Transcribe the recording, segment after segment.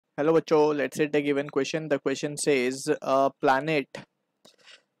Hello बच्चों, let's say a given question. The question says a planet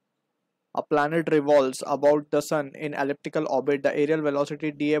revolves about the sun in elliptical orbit. The aerial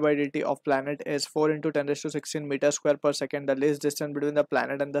velocity dA by dt of planet is 4 into 10 raised to 16 meter square per second. The least distance between the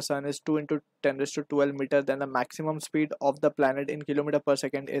planet and the sun is 2 into 10 raised to 12 meter. Then the maximum speed of the planet in kilometer per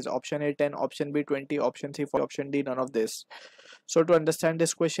second is option A 10, option B 20, option C 40, option D none of this. So to understand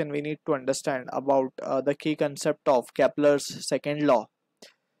this question, we need to understand about the key concept of Kepler's second law.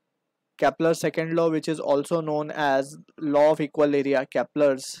 Kepler's second law, which is also known as law of equal area.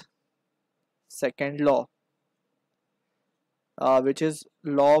 Kepler's second law, which is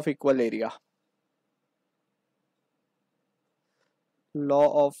law of equal area.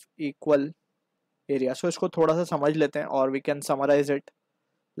 Law of equal area. So इसको थोड़ा सा समझ लेते हैं और we can summarize it.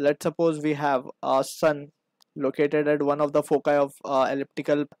 Let's suppose we have a sun located at one of the foci of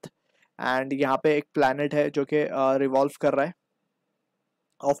elliptical path and यहाँ पे एक planet है जो कि revolve कर रहा है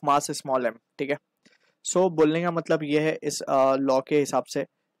of mass small m. ठीक है. So बोलने का मतलब ये है इस law के हिसाब से.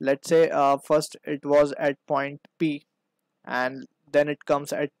 Let's say first it was at point P and then it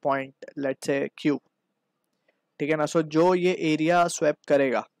comes at point let's say Q. ठीक है ना. So जो ये area sweep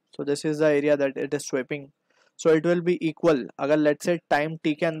करेगा, so this is the area that it is sweeping, so it will be equal. अगर let's say time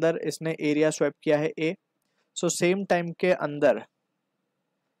t के अंदर इसने area sweep किया है A, so same time के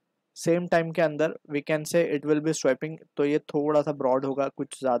अंदर we can say it will be sweeping. तो ये थोड़ा सा broad होगा,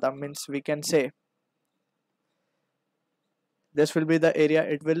 कुछ ज़्यादा means we can say this will be the area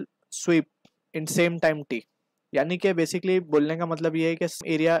it will sweep in same time t. यानी कि basically बोलने का मतलब ये है कि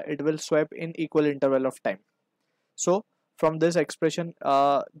area it will sweep in equal interval of time. So from this expression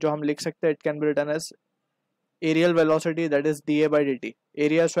जो हम लिख सकते हैं, it can be written as aerial velocity, that is dA by dt.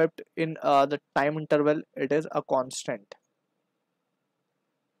 Area swept in the time interval, it is a constant.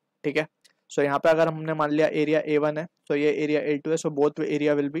 ठीक है. So यहाँ पे अगर हमने मान लिया area A1 है, so ये area A2 है, so both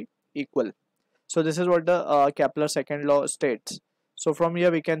area will be equal. So this is what the Kepler's second law states. So from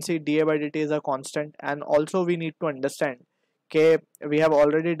here we can see dA by dt is a constant, and also we need to understand कि we have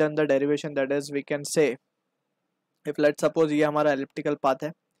already done the derivation, that is we can say if let's suppose ये हमारा elliptical path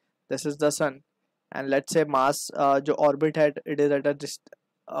है, this is the sun, and let's say mass जो orbit है it is at a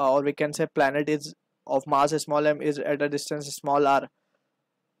or we can say planet is of mass small m is at a distance small r.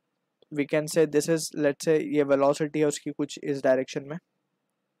 We can say this is let's say ये velocity है उसकी कुछ इस direction में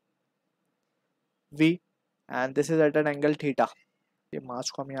v, and this is at an angle theta. ये mass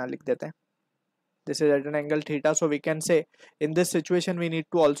को हम यहाँ लिख देते हैं. This is at an angle theta. So we can say in this situation we need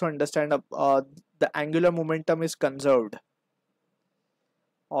to also understand the angular momentum is conserved,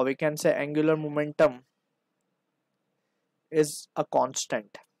 or we can say angular momentum is a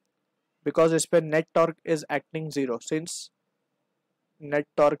constant because इस पे net torque is acting 0. Since net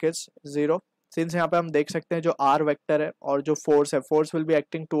torque is 0, since यहाँ पे हम देख सकते हैं जो r vector है और जो force है, force will be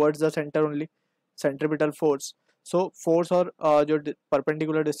acting towards the center only, centripetal force. So force और जो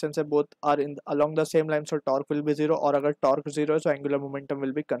perpendicular distance है both are in along the same line, so torque will be 0, और अगर torque 0 है so angular momentum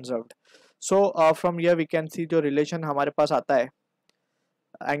will be conserved. So from here we can see जो relation हमारे पास आता है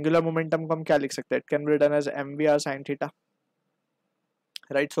angular momentum को हम क्या लिख सकते हैं, it can be written as mvr sin theta,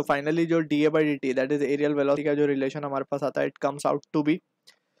 right? So finally जो dA by dt, that is aerial velocity का जो relation हमारे पास आता है, it comes out to be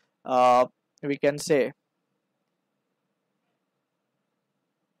we can say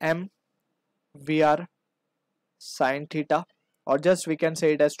m vr sin theta, or just we can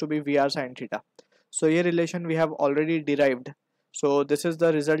say it has to be vr sin theta. So ये relation we have already derived, so this is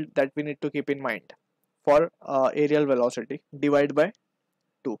the result that we need to keep in mind for aerial velocity divided by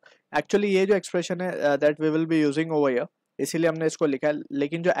 2. Actually ये जो expression है that we will be using over here, इसीलिए हमने इसको लिखा है,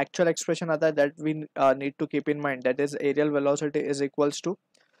 लेकिन जो actual expression आता है that we need to keep in mind, that is aerial velocity is equals to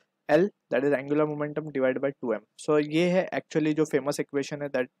L, that is angular momentum divided by 2m. So ये है actually जो famous equation है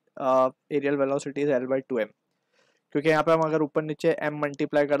that aerial velocity is L by 2m, क्योंकि यहाँ पे हम अगर ऊपर नीचे m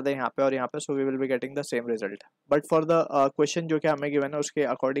मल्टीप्लाई कर दें यहाँ पे और यहाँ पे, so we will be getting the same result. But for the question जो कि हमें given है उसके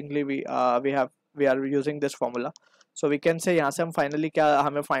accordingly we are using this formula. So we can say यहाँ से हम finally क्या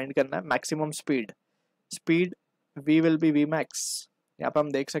हमें find करना है, maximum speed v will be v max. यहाँ पे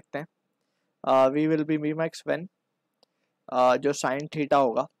हम देख सकते हैं v will be v max when जो sin theta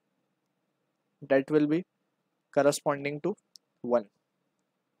होगा that will be corresponding to 1.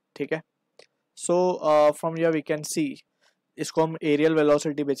 ठीक है. So from here we can see इसको हम aerial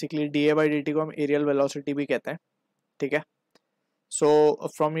velocity, basically dA by dt को हम aerial velocity भी कहते हैं. ठीक है. So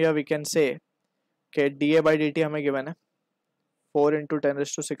from here we can say कि dA by dt हमें given है 4 into 10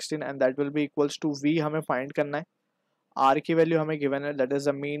 raised to 16 and that will be equals to v हमें find करना है. r की वैल्यू हमें given है, that is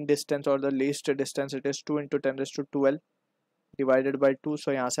the mean distance or the least distance, it is 2 into 10 raised to 12 divided by 2.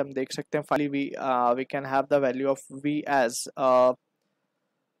 So यहाँ से हम देख सकते हैं finally we can have the value of v as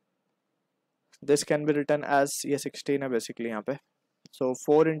this can be written as ये 16 है basically यहाँ पे. सो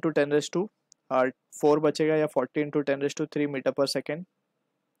 4 इंटू 10⁻⁴ 4 बचेगा या 40 इंटू 10⁻³ मीटर पर सेकेंड,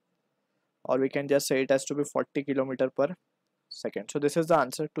 और we can just say it has to be 40 kilometre पर second. So this is the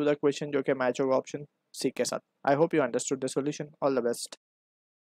answer to the question जो कि मैच होगा ऑप्शन सी के साथ. I hope you understood the solution. All the best.